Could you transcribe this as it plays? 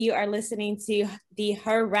You are listening to the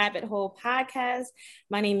Her Rabbit Hole podcast.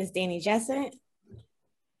 My name is Danny Jessent.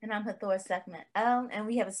 And I'm Hathor Sekhmet and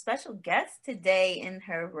we have a special guest today in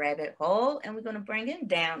Her Rabbit Hole, and we're going to bring him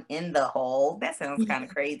down in the hole. That sounds kind of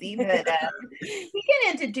crazy, but he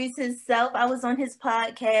can introduce himself. I was on his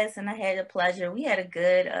podcast, and I had the pleasure. We had a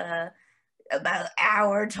good about an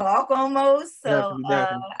hour talk almost, so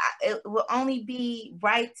definitely. It will only be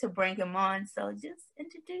right to bring him on. So just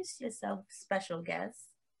introduce yourself, special guest.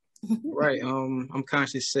 Right. I'm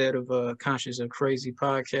Conscious Said of Conscious of Crazy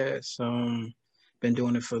podcast. Been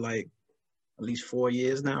doing it for like at least 4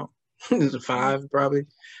 years now. 5 probably.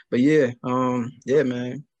 But yeah,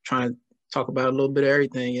 man. Trying to talk about a little bit of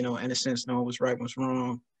everything, in a sense, knowing what's right, what's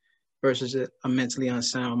wrong, versus a mentally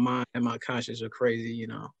unsound mind. Am I conscious or crazy,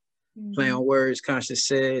 Playing on words, Conscious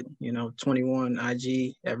Said, 21,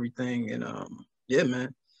 IG, everything. And yeah,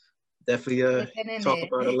 man. Definitely talk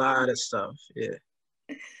about a lot of stuff. Yeah.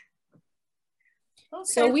 Okay.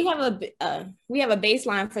 So we have a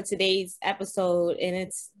baseline for today's episode, and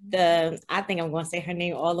it's I think I'm going to say her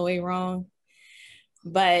name all the way wrong,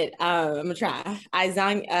 but I'm gonna try.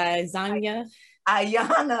 Ayana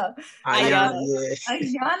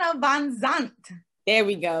Van Zandt. There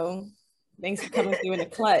we go. Thanks for coming through in the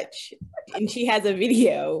clutch. And she has a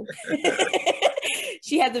video.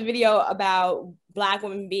 She has a video about Black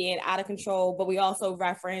women being out of control, but we also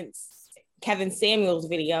reference Kevin Samuels'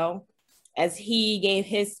 video as he gave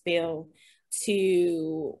his spiel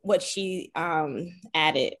to what she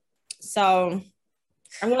added. So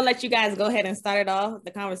I'm gonna let you guys go ahead and start it off,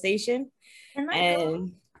 the conversation. Can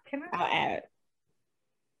I'll add.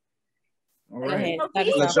 All right.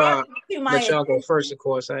 Let y'all go first, of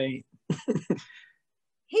course.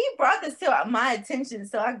 He brought this to my attention,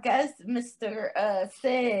 so I guess Mr.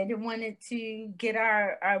 Said wanted to get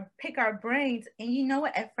pick our brains. And you know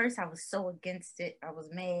what? At first, I was so against it. I was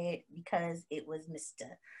mad because it was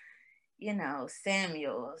Mr.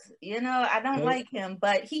 Samuels. I don't like him,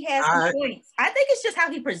 but he has some points. I think it's just how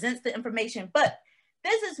he presents the information. But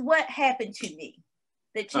this is what happened to me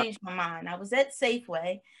that changed my mind. I was at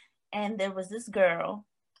Safeway, and there was this girl.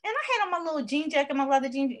 And I had on my little jean jacket, my leather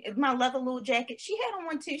little jacket. She had on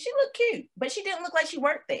one too. She looked cute, but she didn't look like she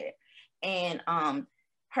worked there. And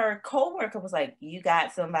her coworker was like, "You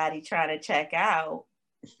got somebody trying to check out,"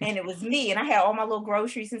 and it was me. And I had all my little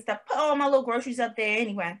groceries and stuff. Put all my little groceries up there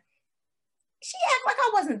anyway. She acted like I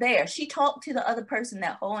wasn't there. She talked to the other person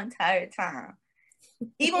that whole entire time.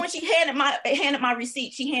 Even when she handed my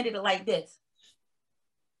receipt, she handed it like this.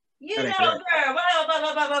 Girl, blah,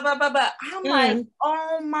 blah, blah, blah, blah, blah. I'm like,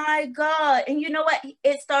 oh my God. And you know what?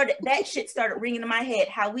 That shit started ringing in my head,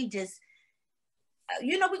 how we just,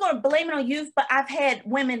 we're going to blame it on youth, but I've had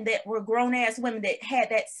women that were grown-ass women that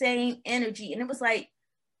had that same energy. And it was like,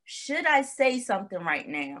 should I say something right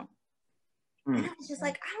now? And I was just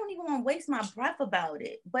like, I don't even want to waste my breath about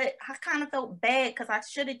it. But I kind of felt bad because I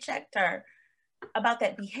should have checked her about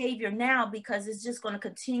that behavior now, because it's just going to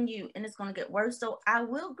continue and it's going to get worse. So I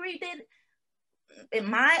will agree that in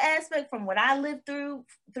my aspect, from what I lived through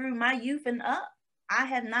my youth and up, I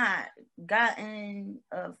have not gotten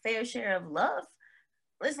a fair share of love.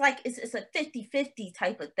 It's like it's a 50-50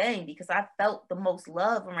 type of thing, because I felt the most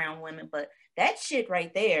love around women. But that shit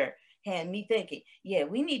right there had me thinking, yeah,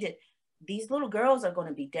 these little girls are going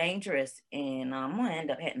to be dangerous, and I'm going to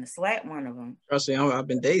end up having to slap one of them. Trust me, I've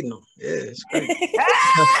been dating them. Yeah, it's great.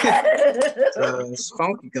 It's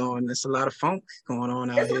funky going. There's a lot of funk going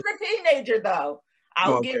on out here. This is a teenager, though.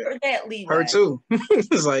 I'll give her that leeway. Her too.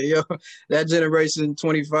 It's like, yo, that generation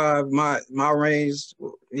 25, my range,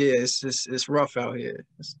 yeah, it's rough out here.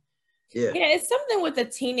 Yeah, it's something with the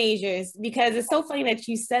teenagers, because it's so funny that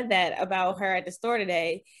you said that about her at the store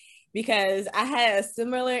today, because I had a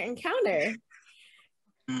similar encounter.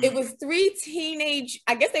 It was 3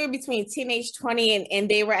 I guess they were between teenage 20 and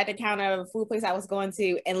they were at the counter of a food place I was going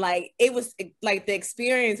to. And like, it was like, the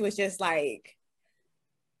experience was just like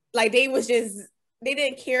they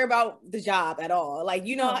didn't care about the job at all. Like,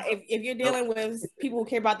 if you're dealing with people who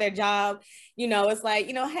care about their job, it's like,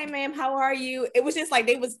 hey ma'am, how are you? It was just like,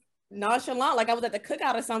 they was nonchalant. Like I was at the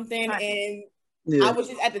cookout or something, and I was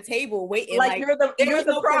just at the table waiting. Like you're the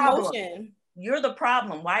problem. Promotion. You're the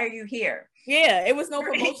problem. Why are you here? Yeah, it was no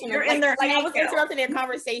promotion. You're in there. Like I was interrupting their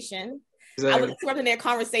conversation. Exactly. I was interrupting their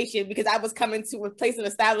conversation because I was coming to a place of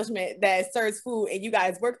establishment that serves food, and you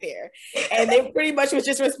guys work there. And they pretty much was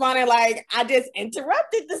just responding like, I just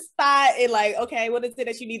interrupted the spot, and like, okay, what is it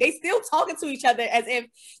that you need? They still talking to each other as if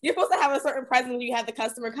you're supposed to have a certain presence when you have the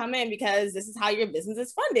customer come in, because this is how your business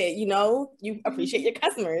is funded. You appreciate your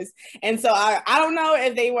customers. And so I don't know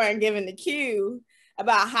if they weren't given the cue,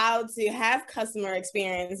 about how to have customer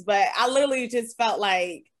experience, but I literally just felt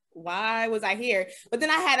like, why was I here? But then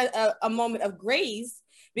I had a moment of grace,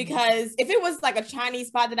 because if it was like a Chinese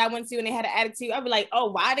spot that I went to and they had an attitude, I'd be like,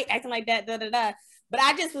 oh, why are they acting like that? Da, da, da. But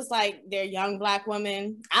I just was like, they're young Black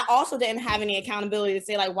women. I also didn't have any accountability to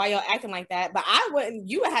say like, why y'all acting like that? But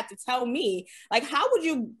you would have to tell me, like, how would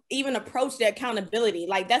you even approach the accountability?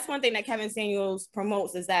 Like, that's one thing that Kevin Samuels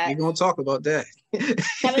promotes, is that we're gonna talk about that.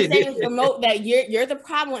 Kevin Samuels promote that you're the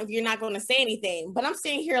problem if you're not going to say anything. But I'm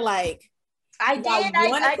sitting here like, I did.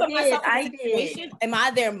 Am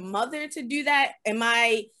I their mother to do that? Am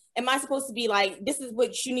I supposed to be like, this is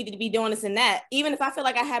what you need to be doing, this and that? Even if I feel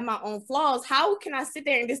like I have my own flaws, how can I sit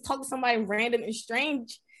there and just talk to somebody random and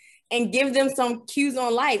strange and give them some cues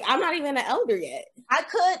on life? I'm not even an elder yet. I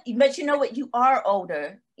could, but you know what? You are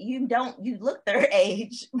older. You look their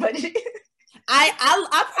age, but I'm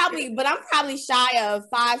probably shy of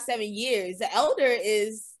 5-7 years. The elder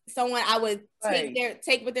is someone I would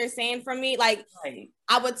take what they're saying from me. Like,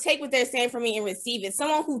 I would take what they're saying from me and receive it.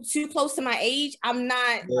 Someone who's too close to my age, I'm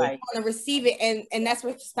not going to receive it. And that's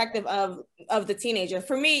perspective of the teenager.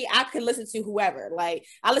 For me, I could listen to whoever. Like,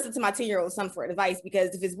 I listen to my 10-year-old son for advice,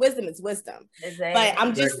 because if it's wisdom, it's wisdom. Exactly. But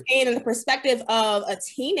I'm just saying, in the perspective of a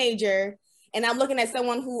teenager, and I'm looking at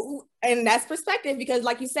someone who, and that's perspective, because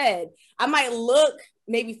like you said, I might look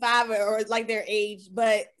maybe 5 or like their age,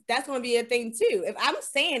 but that's going to be a thing too. If I'm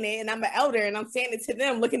saying it and I'm an elder and I'm saying it to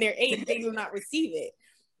them, looking their age, they will not receive it.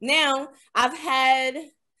 Now, I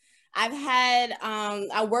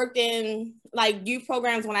worked in like youth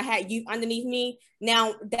programs when I had youth underneath me.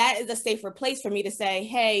 Now that is a safer place for me to say,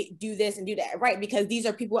 hey, do this and do that, right? Because these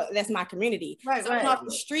are people, that's my community. Someone off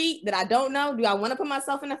the street that I don't know, do I want to put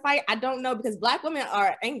myself in a fight? I don't know, because Black women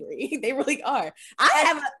are angry. They really are.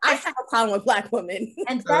 I have a problem with Black women.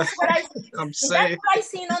 And that's what that's what I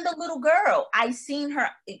seen on the little girl. I seen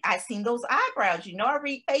those eyebrows. You know, I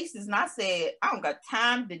read faces, and I said, I don't got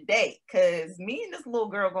time today, because me and this little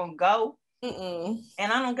girl gonna go. And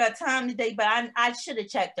I don't got time today, but I should have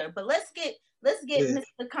checked her. But let's get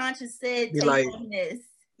Mr. Conscious said take like, on this.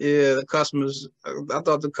 Yeah, the customers. I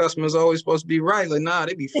thought the customers always supposed to be right. Like, nah,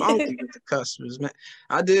 they be funky with the customers, man.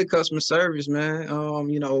 I did customer service, man.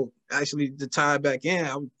 You know, actually to tie back in,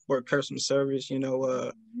 I worked customer service. You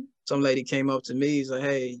know, some lady came up to me, he's like,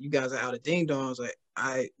 hey, you guys are out of ding dongs.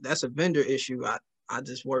 Like, that's a vendor issue. I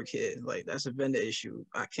just work here. Like, that's a vendor issue.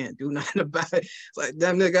 I can't do nothing about it. It's like,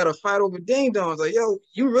 damn, they got a fight over ding dongs. Like, yo,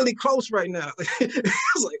 you really close right now.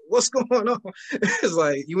 It's like, what's going on? It's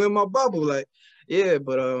like, you in my bubble. Like, yeah,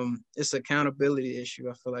 but it's an accountability issue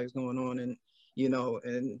I feel like is going on. And, you know,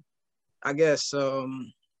 and I guess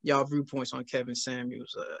y'all viewpoints on Kevin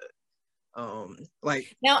Samuels.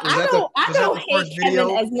 Like, now I don't hate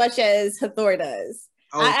Kevin as much as Hathor does.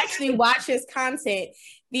 Oh. I actually watch his content.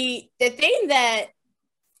 The thing that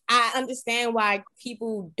I understand why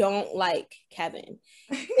people don't like Kevin,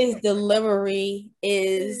 his delivery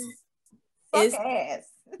is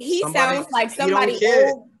he sounds like somebody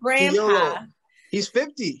old grandpa. He's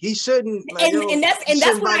 50. He shouldn't. Like, and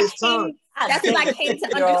that's what I came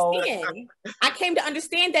to understand. I came to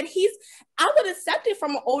understand that I would accept it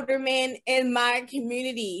from an older man in my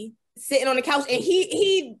community sitting on the couch, and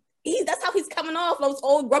he that's how he's coming off, those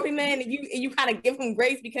old grumpy men, and you kind of give him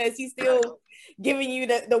grace because he's still giving you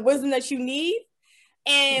the wisdom that you need.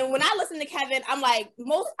 And when I listen to Kevin, I'm like,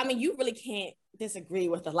 you really can't disagree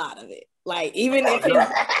with a lot of it. Like, even if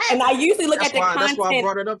and I usually look at the content. That's why I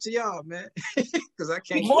brought it up to y'all, man. Because I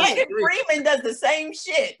can't. Morgan Freeman does the same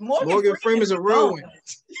shit. Morgan Freeman's a real one.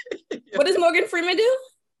 What does Morgan Freeman do?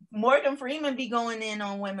 Morgan Freeman be going in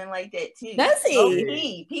on women like that too. Does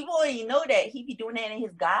he? People already know that he be doing that in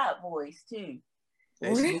his God voice too.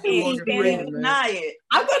 Really? Deny it.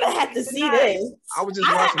 I'm gonna have to see this. I was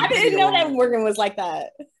just watching. I didn't know that Morgan was like that.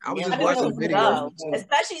 I was just watching videos.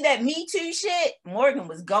 Especially that Me Too shit. Morgan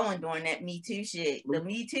was going during that Me Too shit. The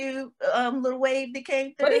Me Too little wave that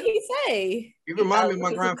came through. What did he say? You remind me of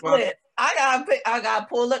my grandfather. I gotta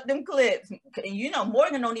pull up them clips. And you know,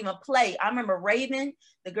 Morgan don't even play. I remember Raven,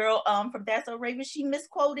 the girl from That's So Raven, she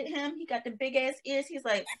misquoted him. He got the big ass ears. He's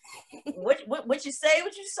like, what you say?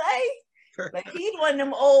 What you say? Like, he's one of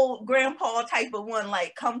them old grandpa type of one,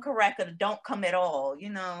 like, come correct or don't come at all, you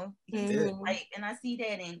know. Like, and I see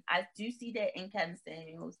that I do see that in Kevin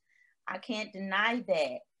Samuels. I can't deny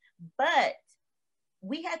that. But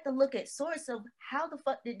we have to look at source of how the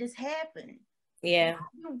fuck did this happen? Yeah.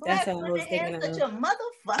 Black women have such a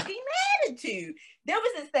motherfucking attitude. There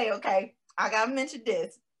was this thing, okay, I gotta mention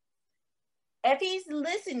this. if he's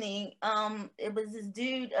listening, it was this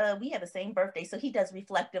dude, we have the same birthday, so he does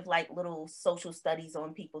reflective, like, little social studies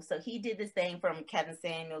on people. So he did this thing from Kevin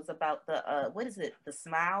Samuels about the what is it, the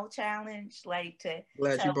smile challenge, like, to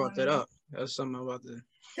glad you brought that up. That's something about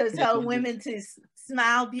to tell women to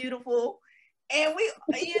smile beautiful. And we,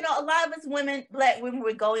 you know, a lot of us women, Black women,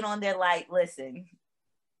 were going on there like, listen,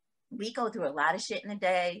 we go through a lot of shit in a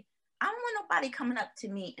day. I don't want nobody coming up to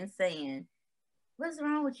me and saying, what's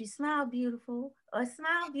wrong with you? Smile beautiful, or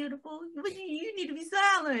smile beautiful. You need to be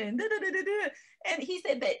smiling. Da, da, da, da, da. And he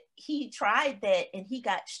said that he tried that and he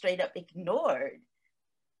got straight up ignored.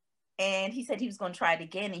 And he said he was going to try it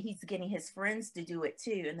again, and he's getting his friends to do it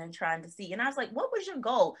too, and then trying to see. And I was like, what was your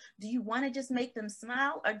goal? Do you want to just make them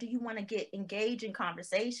smile, or do you want to get engaged in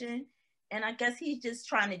conversation? And I guess he's just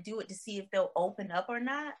trying to do it to see if they'll open up or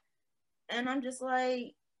not. And I'm just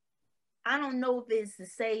like, I don't know if it's to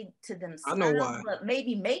say to them, I know why, but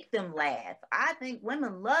maybe make them laugh. I think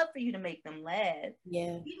women love for you to make them laugh.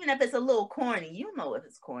 Yeah. Even if it's a little corny, you know if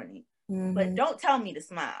it's corny. Mm-hmm. But don't tell me to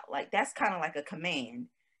smile. Like, that's kind of like a command.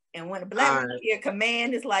 And when a Black woman hear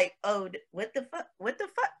command, is like, oh, what the fuck? What the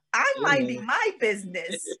fuck? I'm minding my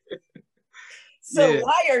business. So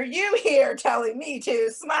why are you here telling me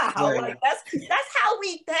to smile? Yeah. Like, that's how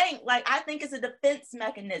we think. Like, I think it's a defense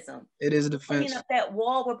mechanism. It is a defense. Putting up that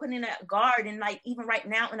wall, we're putting that guard, and like, even right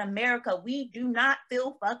now in America, we do not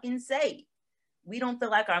feel fucking safe. We don't feel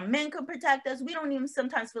like our men could protect us. We don't even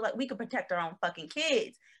sometimes feel like we could protect our own fucking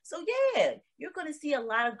kids. So yeah, you're going to see a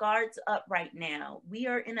lot of guards up right now. We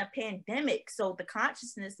are in a pandemic, so the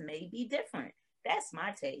consciousness may be different. That's my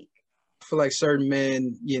take. I feel like certain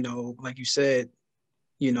men, you know, like you said,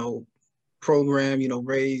 you know, program, you know,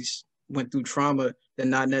 raised, went through trauma, they're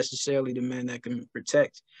not necessarily the men that can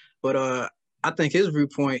protect. But I think his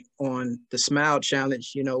viewpoint on the smile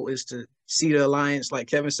challenge, you know, is to see the alliance, like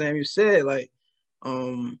Kevin Samuels said, like,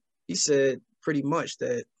 he said pretty much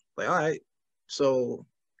that, like, all right, so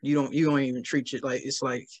you don't even treat it like, it's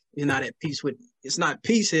like you're not at peace with, it's not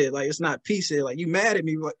peace here, like, it's not peace here, like, you mad at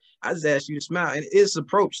me, but I just asked you to smile. And it's an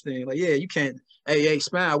approach thing, like, yeah, you can't, hey,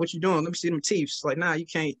 smile, what you doing? Let me see them teeth. It's like, nah, you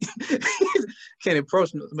can't can't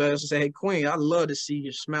approach me. But I was say, hey, Queen, I love to see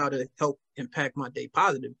your smile to help impact my day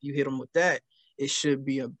positive. You hit them with that, it should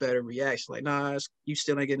be a better reaction. Like, nah, you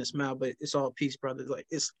still ain't getting a smile, but it's all peace, brother. Like,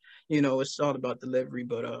 it's, you know, it's all about delivery.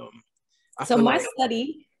 But so my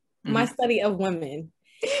study of women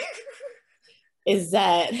is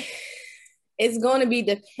that it's going to be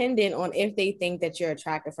dependent on if they think that you're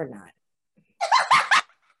attractive or not.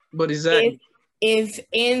 But exactly. If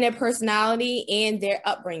in their personality and their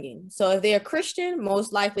upbringing. So if they're Christian,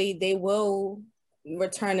 most likely they will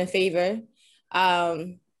return a favor.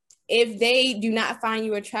 If they do not find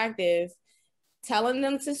you attractive, telling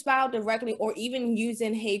them to smile directly, or even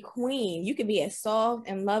using "Hey Queen," you could be as soft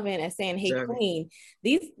and loving as saying "Hey exactly. Queen."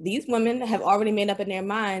 These women have already made up in their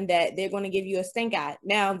mind that they're going to give you a stink eye.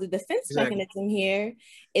 Now, the defense exactly. mechanism here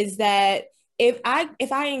is that if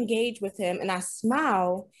I engage with him and I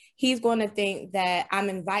smile, he's going to think that I'm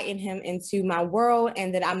inviting him into my world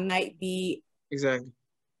and that I might be exactly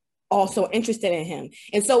also interested in him.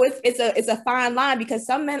 And so it's a fine line, because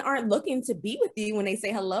some men aren't looking to be with you when they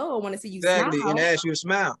say hello or want to see you exactly. smile. And ask you to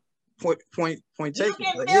smile. Point taken. You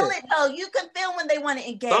can feel it though. You can feel when they want to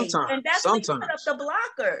engage. Sometimes. And that's when you put up the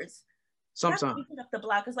blockers. Sometimes. That's when you put up the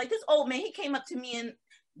blockers. Like this old man, he came up to me, and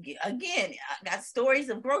again, I got stories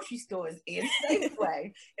of grocery stores in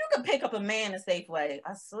Safeway. You can pick up a man in Safeway.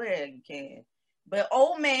 I swear you can. But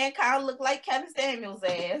old man kind of looked like Kevin Samuels'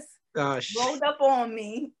 ass. Gosh. Rolled up on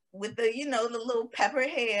me with the, you know, the little pepper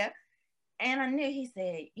hair. And I knew, he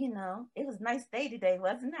said, you know, it was a nice day today,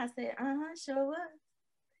 wasn't it? I said, sure was.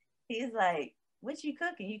 He's like, what you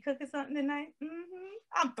cooking? You cooking something tonight? Mm-hmm.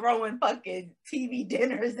 I'm throwing fucking TV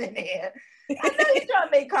dinners in there. I know he's trying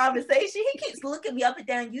to make conversation. He keeps looking me up and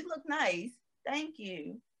down. You look nice. Thank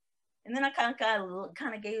you. And then I kind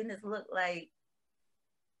of gave him this look like,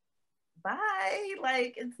 bye.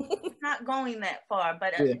 Like, it's not going that far.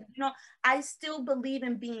 But, you know, I still believe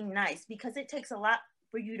in being nice, because it takes a lot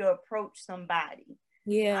for you to approach somebody.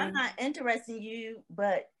 Yeah. I'm not interested in you,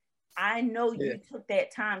 but I know you took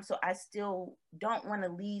that time, so I still don't want to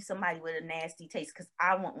leave somebody with a nasty taste, because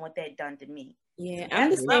I won't want that done to me. Yeah, I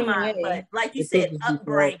understand. But like you said,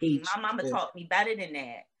 upbringing. My mama taught me better than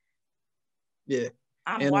that. Yeah.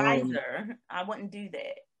 I'm wiser. I wouldn't do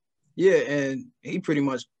that. Yeah, and he pretty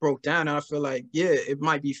much broke down. And I feel like, it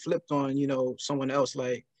might be flipped on, you know, someone else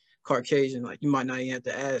like Caucasian. Like, you might not even have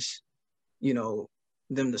to ask, you know,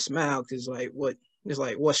 them to smile, because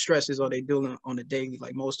what stresses are they dealing on a daily?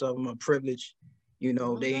 Like, most of them are privileged, you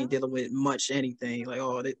know, they ain't dealing with much anything. Like,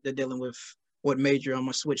 they're dealing with what major I'm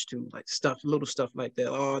gonna switch to, like little stuff like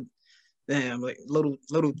that. Oh, damn, like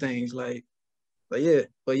little things like, but yeah,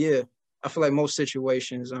 I feel like most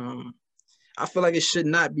situations, I feel like it should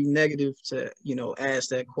not be negative to, ask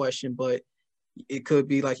that question, but it could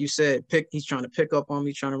be like you said, he's trying to pick up on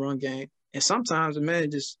me, trying to run game. And sometimes a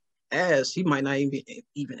man just asks, he might not even be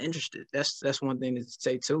even interested. That's one thing to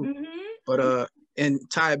say too. Mm-hmm. But and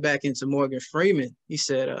tie it back into Morgan Freeman, he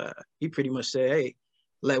said, he pretty much said, hey,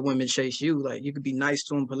 let women chase you. Like, you could be nice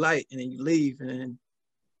to them, polite, and then you leave, and then,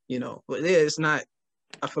 but yeah, it's not.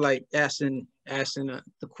 I feel like asking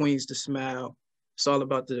the queens to smile. It's all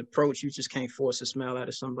about the approach. You just can't force a smile out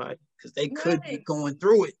of somebody because they could be going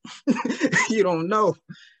through it. You don't know.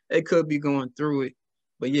 They could be going through it.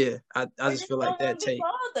 But yeah, I just feel like that take.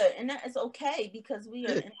 Bothered, and that is okay because we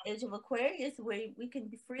are in the age of Aquarius where we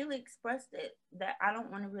can freely express that I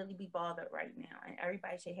don't want to really be bothered right now. And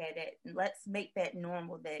everybody should have that. And let's make that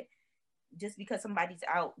normal, that just because somebody's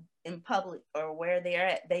out in public or where they're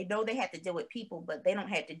at, they know they have to deal with people, but they don't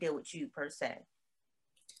have to deal with you per se.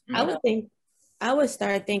 I would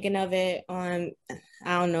start thinking of it on,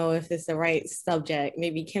 I don't know if it's the right subject,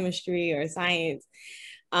 maybe chemistry or science.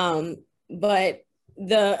 But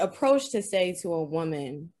the approach to say to a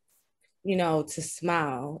woman, to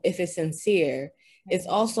smile, if it's sincere, it's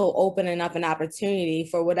also opening up an opportunity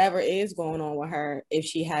for whatever is going on with her, if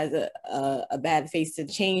she has a bad face, to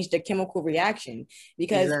change the chemical reaction.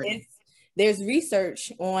 Because there's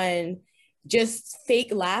research on just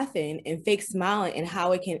fake laughing and fake smiling and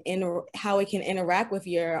how it can interact with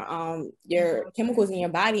your chemicals in your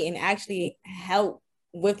body and actually help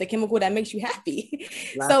with the chemical that makes you happy.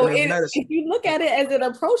 So if you look at it as an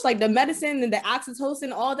approach, like the medicine and the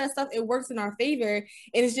oxytocin, all that stuff, it works in our favor. And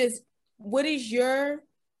it's just, what is your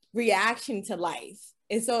reaction to life?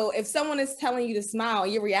 And so if someone is telling you to smile,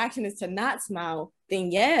 your reaction is to not smile,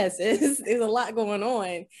 then yes, there's a lot going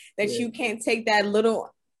on that you can't take that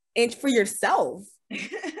little inch for yourself.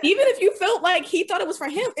 Even if you felt like he thought it was for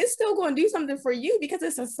him, it's still going to do something for you because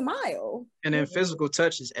it's a smile. And then physical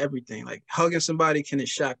touch is everything. Like hugging somebody can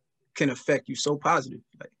affect you so positive.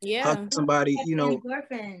 Like hugging somebody,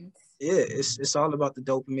 Endorphins. Yeah, it's all about the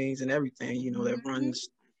dopamines and everything, that runs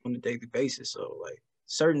on a daily basis. So like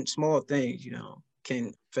certain small things,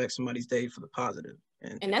 can affect somebody's day for the positive.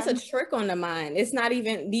 And that's a trick on the mind. It's not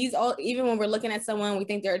even even when we're looking at someone, we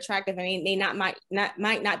think they're attractive and they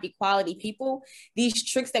might not be quality people. These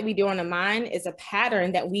tricks that we do on the mind is a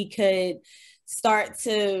pattern that we could start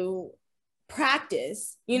to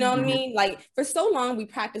practice. You know what I mean? Like for so long, we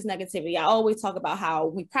practice negativity. I always talk about how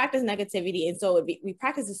we practice negativity. And so we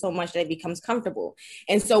practice it so much that it becomes comfortable.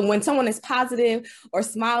 And so when someone is positive or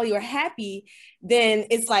smiley or happy, then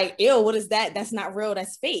it's like, ew, what is that? That's not real.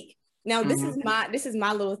 That's fake. Now, this is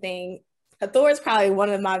my little thing. Thor is probably one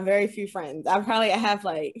of my very few friends. I have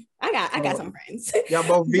I got some friends. Y'all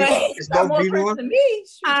both be it's both be more?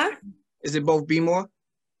 Is it both be more?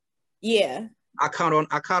 Yeah. I caught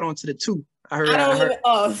on to the two. I heard that.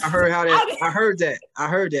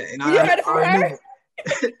 And you heard it from her?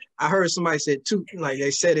 I heard somebody said two, like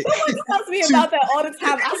they said it. Someone talks to me about that all the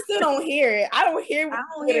time. I still don't hear it. I don't hear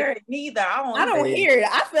it neither. I don't hear it.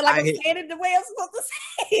 I feel like I'm saying it the way I'm supposed to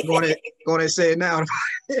say it. Go ahead and say it now.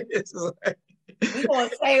 We gonna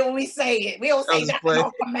say it when we say it. We don't say nothing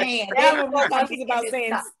on command. That's what we're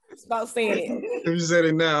about saying it. If you said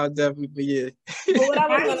it now, definitely. But yeah. But what I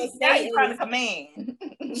was gonna say is trying to command.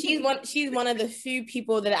 She's one of the few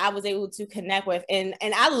people that I was able to connect with, and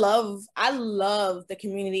I love the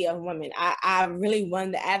community of women. I really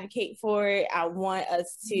wanted to advocate for it. I want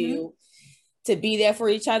us to be there for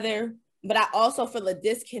each other, but I also feel a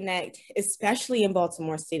disconnect, especially in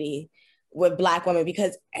Baltimore City, with Black women,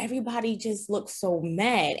 because everybody just looks so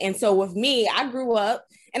mad. And so with me, I grew up,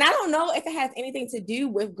 and I don't know if it has anything to do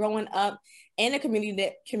with growing up in a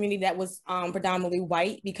community that was predominantly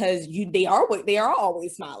white, because they are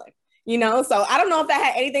always smiling, so I don't know if that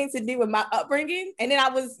had anything to do with my upbringing. And then I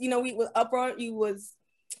was,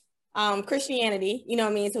 Christianity, you know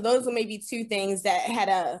what I mean? So those were maybe two things that had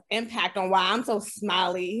an impact on why I'm so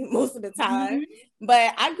smiley most of the time.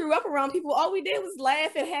 But I grew up around people, all we did was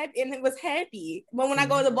laugh and happy, and it was happy. But when I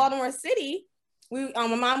go to Baltimore City, my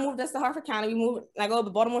mom moved us to Harford County. I go to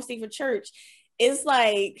Baltimore City for church. It's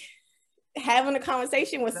like having a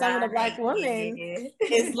conversation with some of the Black women.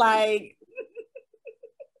 It's like,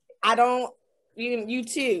 I don't, you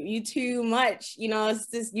too much, it's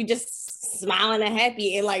just, you just smiling and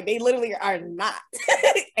happy, and like they literally are not.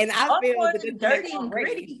 And I feel that dirty and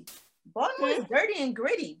gritty. Baltimore is dirty and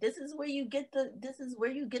gritty. This is where you get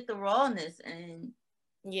the rawness. And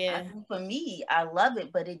for me, I love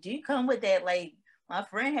it, but it do come with that, like my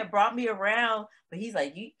friend had brought me around, but he's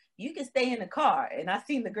like, you can stay in the car. And I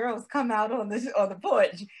seen the girls come out on the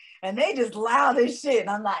porch, and they just loud as shit. And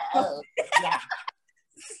I'm like, oh yeah,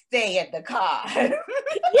 stay in the car. Yeah,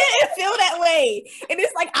 it feel that way. And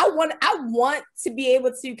it's like I want to be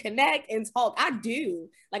able to connect and talk. I do.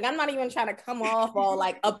 Like, I'm not even trying to come off all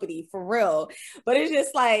like uppity for real. But it's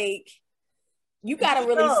just like you gotta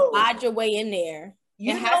really slide your way in there.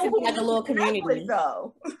 You have to be like a little community. With,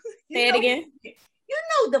 though. Say it again. You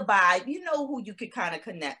know the vibe. You know who you could kind of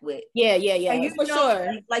connect with. Yeah. And you for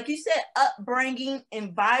sure. Like you said, upbringing,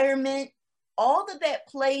 environment, all of that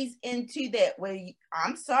plays into that.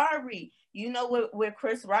 I'm sorry. You know where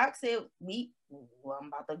Chris Rock said, I'm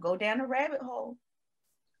about to go down a rabbit hole.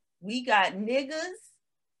 We got niggas.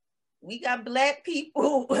 We got black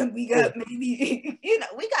people. We got maybe,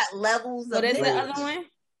 we got levels. What is the other one?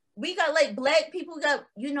 We got like black people, got,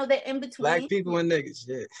 that in between. Black people and niggas,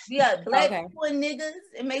 yeah. We got black people and niggas,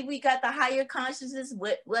 and maybe we got the higher consciousness,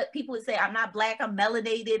 what people would say, I'm not black, I'm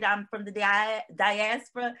melanated, I'm from the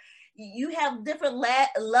diaspora. You have different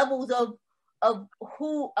levels of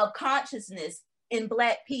consciousness in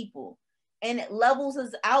black people. And it levels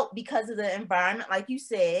us out because of the environment, like you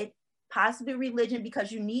said, possibly religion,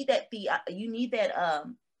 because you need that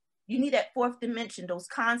fourth dimension, those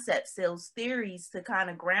concepts, those theories to kind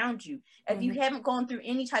of ground you. If you haven't gone through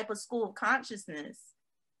any type of school of consciousness,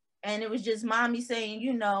 and it was just mommy saying,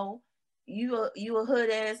 you a hood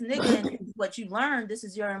ass nigga, and this is what you learned, this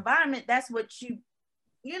is your environment, that's what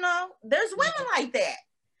there's women like that.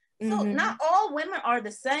 So not all women are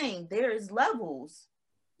the same. There's levels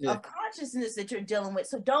of consciousness that you're dealing with.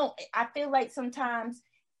 So I feel like sometimes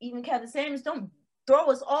even Kevin Samuels, don't throw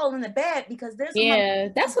us all in the bed, because there's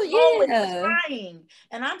that's what trying.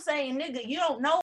 And I'm saying, nigga, you don't know